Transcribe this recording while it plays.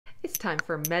time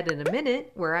for Med in a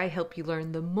Minute, where I help you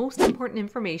learn the most important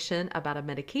information about a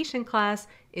medication class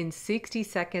in 60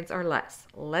 seconds or less.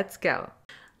 Let's go.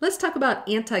 Let's talk about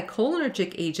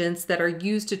anticholinergic agents that are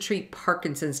used to treat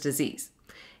Parkinson's disease.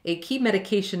 A key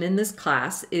medication in this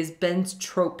class is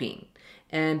benztropine,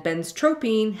 and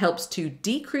benztropine helps to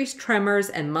decrease tremors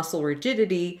and muscle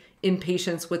rigidity in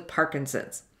patients with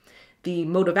Parkinson's. The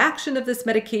mode of action of this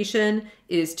medication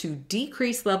is to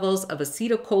decrease levels of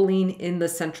acetylcholine in the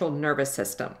central nervous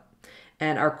system.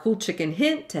 And our cool chicken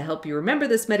hint to help you remember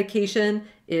this medication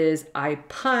is I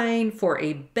pine for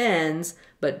a Benz,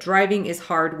 but driving is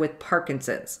hard with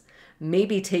Parkinson's.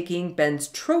 Maybe taking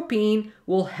benztropine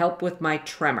will help with my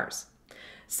tremors.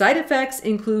 Side effects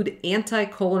include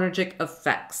anticholinergic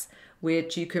effects,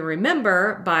 which you can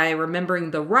remember by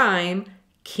remembering the rhyme,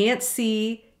 can't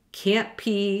see, can't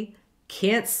pee,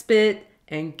 can't spit,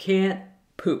 and can't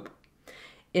poop.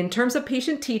 In terms of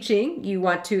patient teaching, you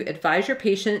want to advise your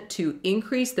patient to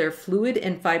increase their fluid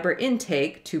and fiber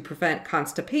intake to prevent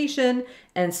constipation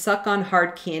and suck on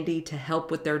hard candy to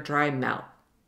help with their dry mouth.